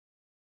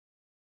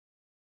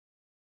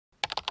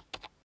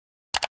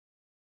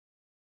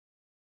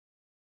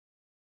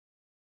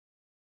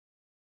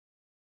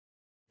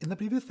In the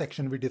previous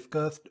section, we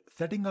discussed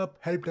setting up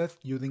help desk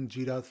using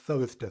Jira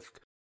Service Desk.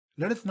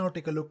 Let us now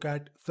take a look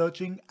at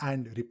searching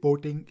and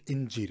reporting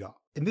in Jira.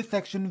 In this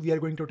section, we are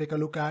going to take a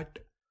look at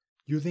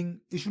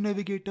using Issue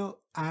Navigator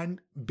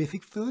and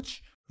basic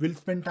search. We'll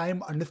spend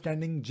time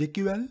understanding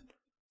JQL.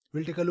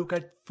 We'll take a look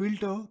at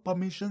filter,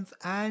 permissions,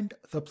 and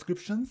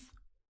subscriptions.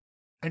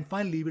 And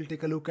finally, we'll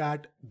take a look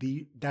at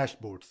the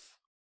dashboards.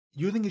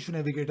 Using Issue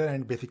Navigator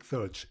and basic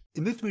search.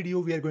 In this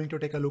video, we are going to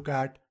take a look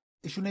at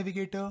Issue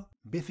Navigator,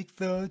 basic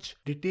search,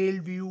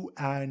 detailed view,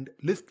 and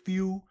list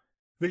view.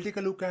 We'll take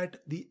a look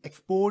at the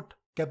export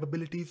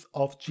capabilities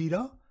of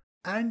Jira,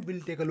 and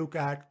we'll take a look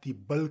at the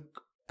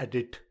bulk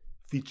edit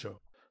feature.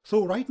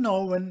 So right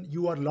now, when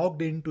you are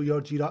logged into your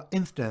Jira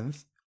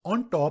instance,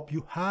 on top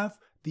you have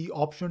the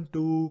option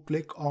to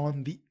click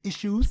on the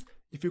issues.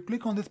 If you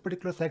click on this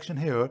particular section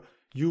here,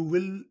 you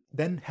will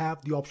then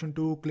have the option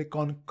to click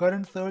on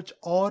current search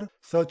or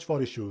search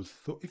for issues.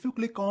 So if you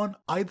click on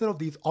either of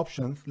these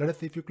options, let us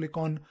say if you click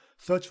on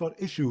search for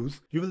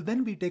issues, you will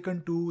then be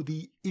taken to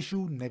the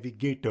Issue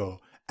Navigator.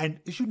 And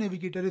Issue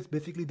Navigator is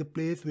basically the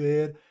place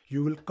where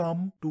you will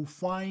come to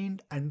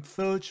find and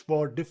search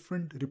for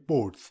different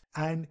reports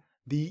and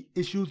the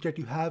issues that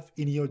you have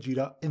in your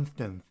Jira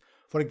instance.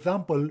 For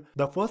example,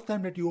 the first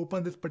time that you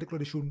open this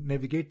particular Issue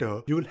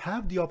Navigator, you will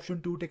have the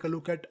option to take a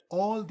look at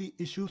all the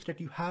issues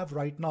that you have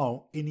right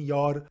now in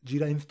your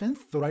Jira instance.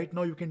 So right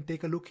now you can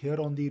take a look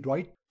here on the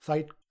right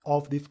side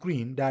of the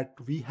screen that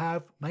we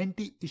have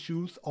 90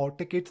 issues or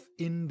tickets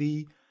in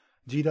the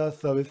Jira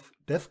Service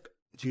Desk,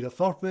 Jira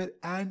Software,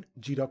 and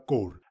Jira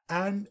Core.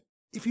 And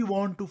if you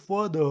want to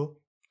further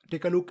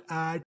take a look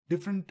at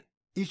different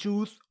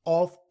issues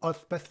of a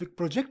specific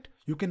project,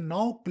 you can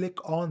now click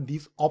on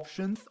these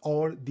options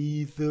or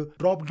these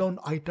drop down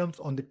items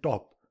on the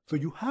top. So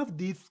you have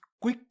these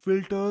quick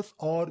filters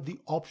or the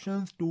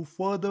options to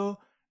further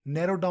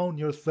narrow down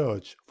your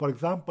search. For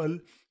example,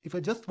 if I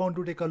just want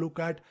to take a look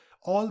at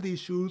all the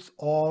issues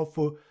of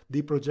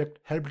the project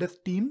help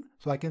desk team,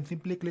 so I can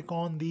simply click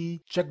on the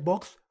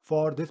checkbox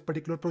for this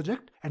particular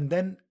project, and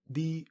then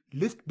the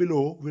list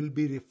below will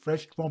be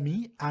refreshed for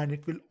me and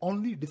it will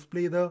only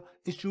display the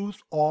issues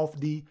of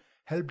the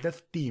help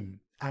desk team.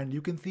 And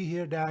you can see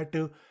here that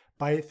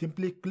by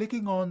simply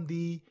clicking on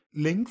the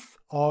links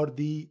or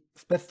the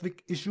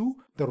specific issue,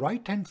 the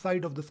right hand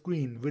side of the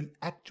screen will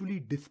actually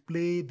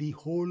display the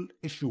whole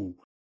issue.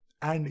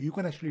 And you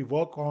can actually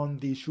work on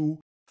the issue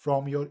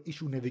from your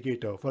Issue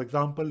Navigator. For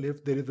example,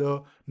 if there is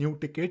a new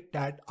ticket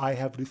that I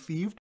have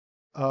received,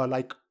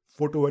 like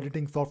photo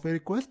editing software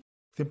request,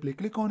 simply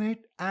click on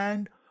it,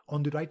 and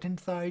on the right hand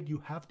side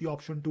you have the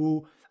option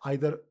to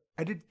either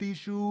edit the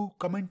issue,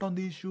 comment on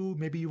the issue,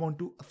 maybe you want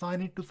to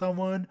assign it to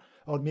someone,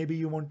 or maybe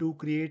you want to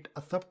create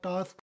a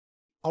subtask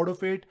out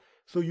of it.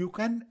 So you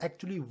can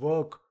actually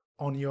work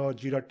on your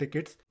Jira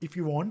tickets if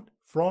you want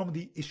from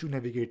the Issue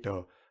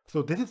Navigator.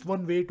 So this is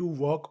one way to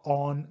work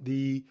on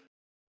the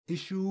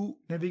Issue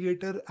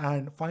Navigator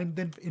and find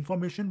the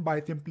information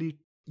by simply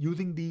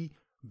using the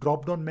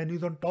drop down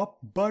menus on top.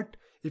 But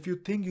if you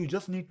think you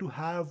just need to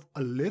have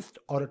a list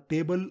or a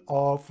table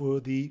of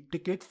the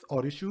tickets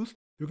or issues,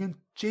 you can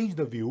change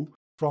the view.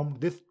 From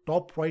this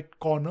top right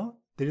corner,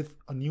 there is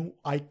a new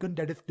icon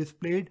that is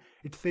displayed.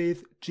 It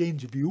says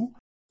change view.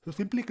 So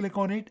simply click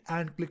on it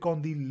and click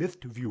on the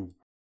list view.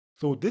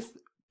 So this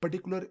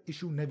particular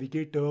Issue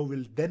Navigator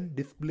will then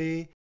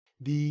display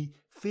the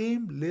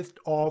same list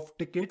of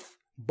tickets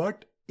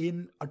but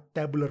in a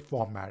tabular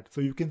format.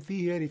 So you can see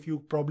here, if you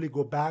probably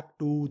go back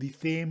to the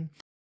same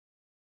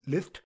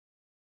list,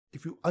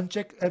 if you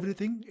uncheck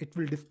everything, it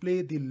will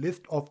display the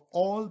list of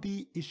all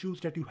the issues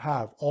that you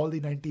have, all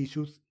the 90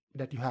 issues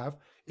that you have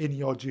in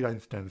your Jira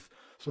instance.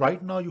 So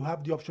right now you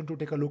have the option to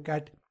take a look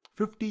at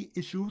 50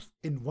 issues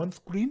in one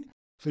screen.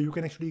 So you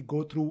can actually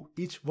go through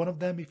each one of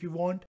them if you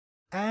want.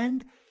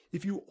 And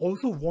if you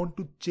also want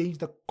to change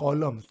the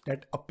columns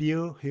that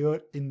appear here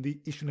in the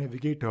Issue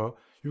Navigator,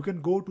 you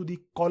can go to the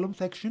column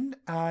section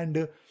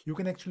and you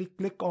can actually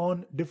click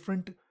on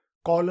different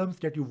columns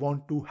that you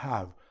want to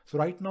have. So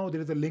right now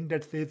there is a link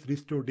that says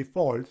restore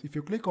defaults. If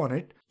you click on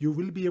it, you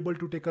will be able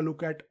to take a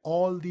look at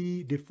all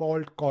the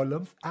default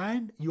columns,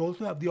 and you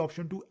also have the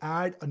option to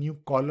add a new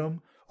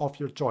column of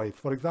your choice.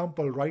 For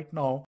example, right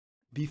now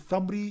the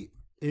summary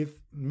is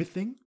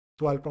missing,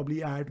 so I'll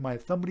probably add my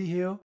summary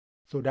here.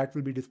 So that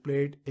will be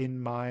displayed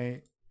in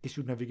my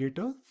Issue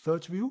Navigator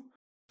search view.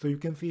 So you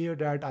can see here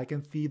that I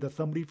can see the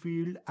summary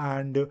field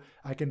and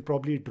I can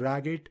probably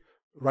drag it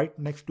right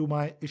next to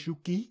my issue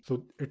key,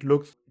 so it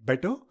looks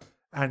better.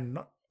 And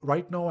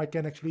right now I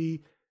can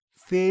actually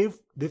save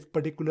this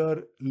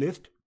particular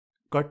list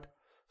cut.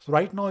 So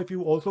right now, if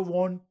you also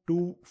want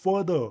to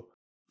further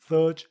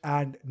search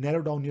and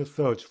narrow down your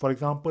search, for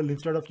example,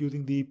 instead of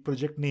using the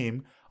project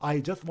name, I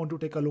just want to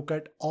take a look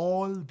at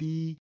all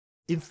the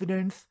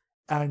incidents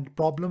and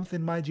problems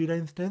in my Jira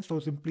instance. So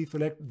simply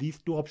select these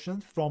two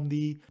options from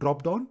the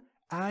drop down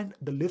and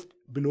the list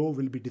below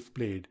will be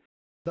displayed.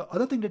 The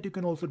other thing that you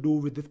can also do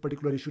with this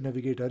particular Issue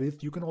Navigator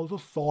is you can also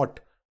sort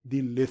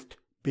the list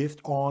based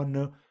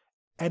on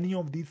any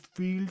of these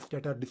fields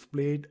that are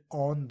displayed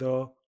on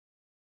the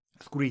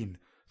screen.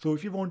 So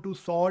if you want to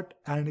sort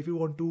and if you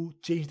want to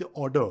change the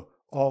order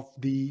of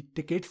the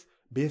tickets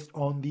based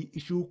on the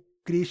issue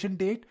creation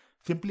date,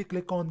 simply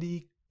click on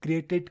the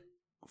created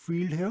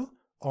field here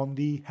on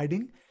the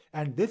heading,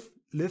 and this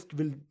list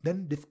will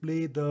then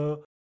display the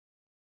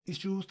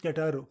issues that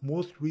are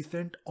most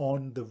recent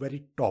on the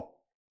very top.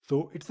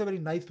 So it's a very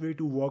nice way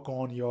to work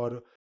on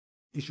your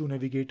issue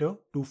navigator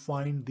to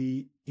find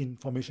the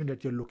information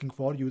that you're looking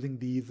for using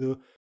these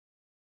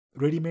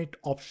ready-made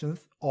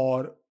options,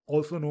 or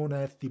also known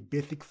as the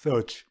basic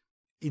search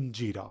in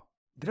Jira.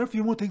 There are a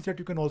few more things that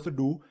you can also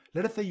do.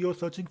 Let us say you're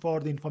searching for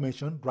the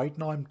information. Right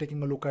now I'm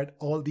taking a look at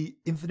all the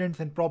incidents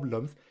and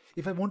problems.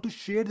 If I want to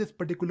share this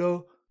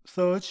particular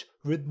search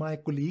with my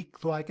colleague,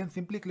 so I can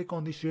simply click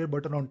on the share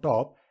button on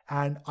top,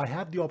 and I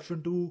have the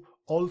option to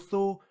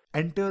also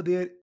enter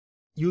their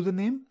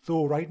username.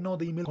 So right now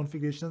the email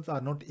configurations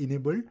are not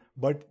enabled,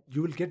 but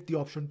you will get the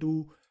option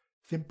to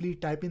simply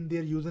type in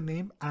their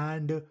username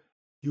and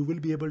you will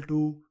be able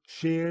to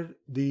share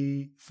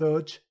the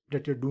search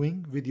that you're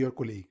doing with your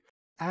colleague.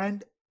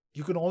 And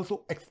you can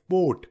also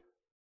export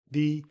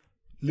the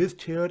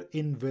list here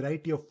in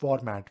variety of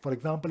format. For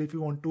example, if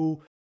you want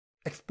to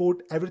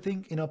export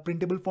everything in a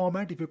printable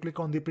format, if you click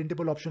on the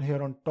printable option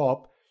here on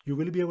top, you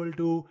will be able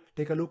to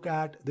take a look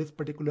at this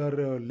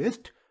particular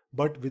list,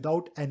 but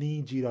without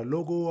any Jira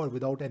logo or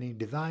without any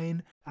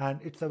design. And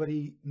it's a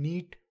very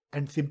neat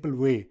and simple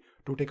way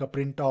to take a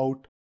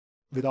printout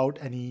without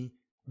any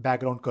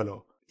background color.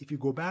 If you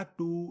go back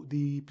to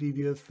the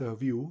previous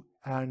view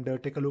and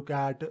take a look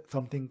at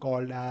something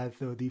called as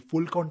the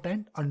full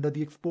content under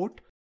the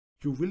export,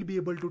 you will be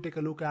able to take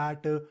a look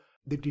at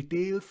the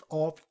details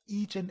of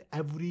each and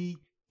every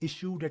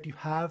issue that you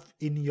have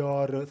in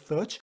your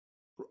search,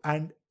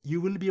 and you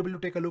will be able to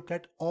take a look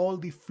at all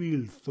the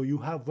fields. So you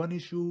have one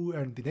issue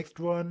and the next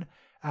one,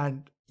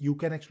 and you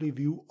can actually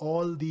view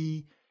all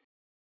the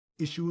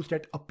issues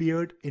that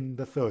appeared in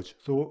the search.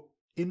 So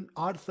in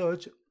our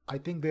search, I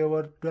think there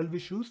were 12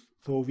 issues.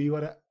 So we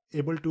were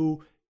able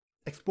to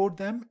export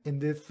them in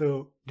this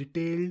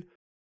detailed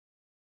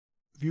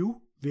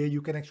view where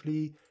you can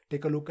actually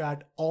take a look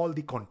at all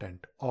the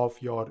content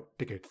of your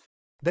tickets.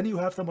 Then you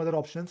have some other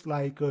options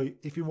like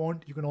if you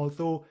want, you can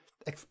also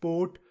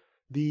export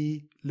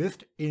the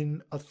list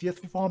in a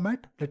CSV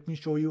format. Let me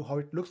show you how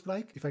it looks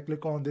like. If I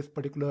click on this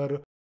particular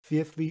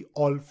CSV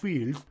all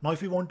fields. Now,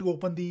 if you want to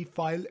open the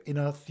file in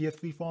a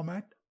CSV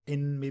format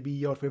in maybe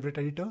your favorite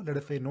editor, let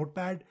us say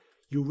Notepad,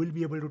 you will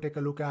be able to take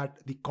a look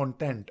at the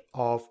content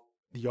of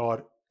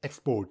your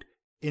export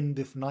in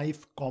this nice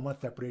comma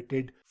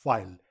separated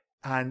file.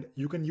 And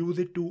you can use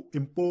it to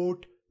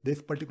import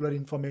this particular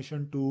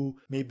information to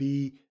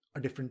maybe a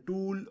different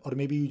tool, or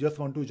maybe you just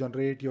want to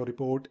generate your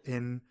report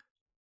in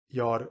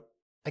your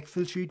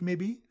Excel sheet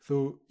maybe.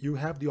 So you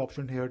have the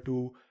option here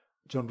to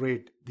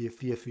generate the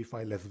CSV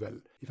file as well.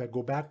 If I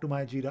go back to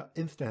my Jira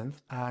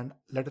instance and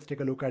let us take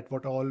a look at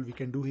what all we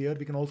can do here.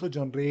 We can also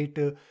generate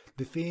the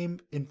same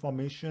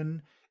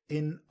information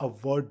in a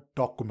Word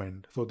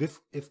document. So this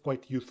is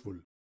quite useful.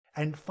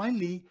 And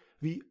finally,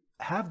 we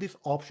have this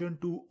option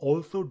to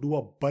also do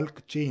a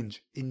bulk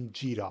change in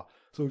Jira.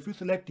 So if you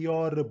select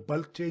your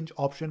bulk change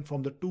option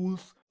from the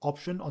tools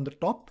option on the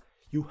top,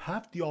 you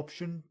have the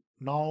option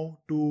now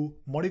to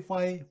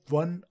modify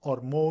one or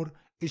more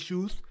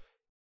issues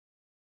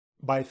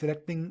by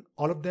selecting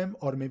all of them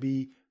or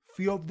maybe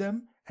few of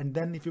them. And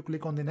then if you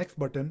click on the next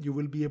button, you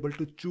will be able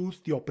to choose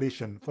the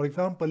operation. For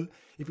example,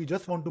 if you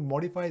just want to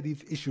modify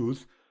these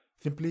issues,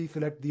 simply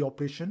select the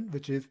operation,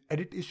 which is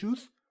edit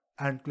issues,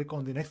 and click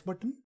on the next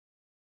button.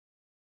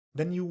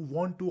 Then you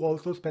want to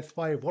also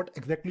specify what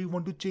exactly you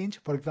want to change.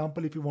 For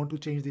example, if you want to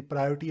change the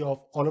priority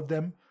of all of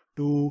them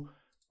to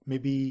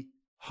maybe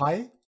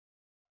high,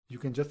 you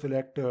can just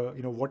select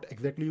what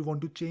exactly you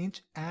want to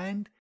change.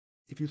 And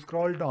if you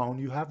scroll down,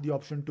 you have the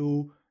option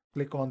to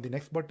click on the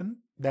next button.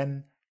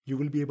 Then you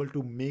will be able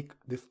to make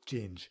this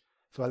change.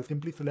 So I'll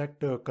simply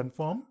select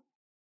confirm.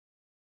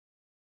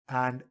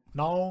 And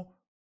now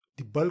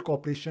the bulk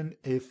operation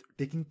is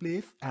taking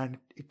place and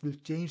it will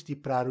change the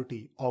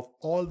priority of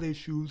all the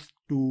issues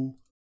to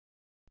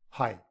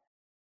high.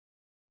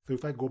 So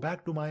if I go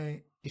back to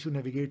my issue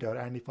navigator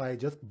and if I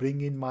just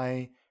bring in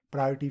my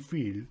priority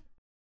field,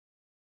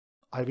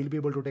 I will be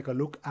able to take a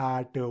look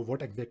at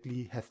what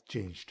exactly has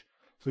changed.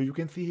 So you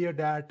can see here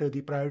that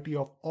the priority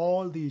of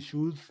all the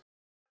issues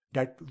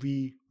that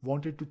we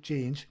wanted to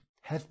change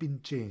has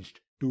been changed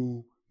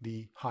to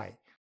the high.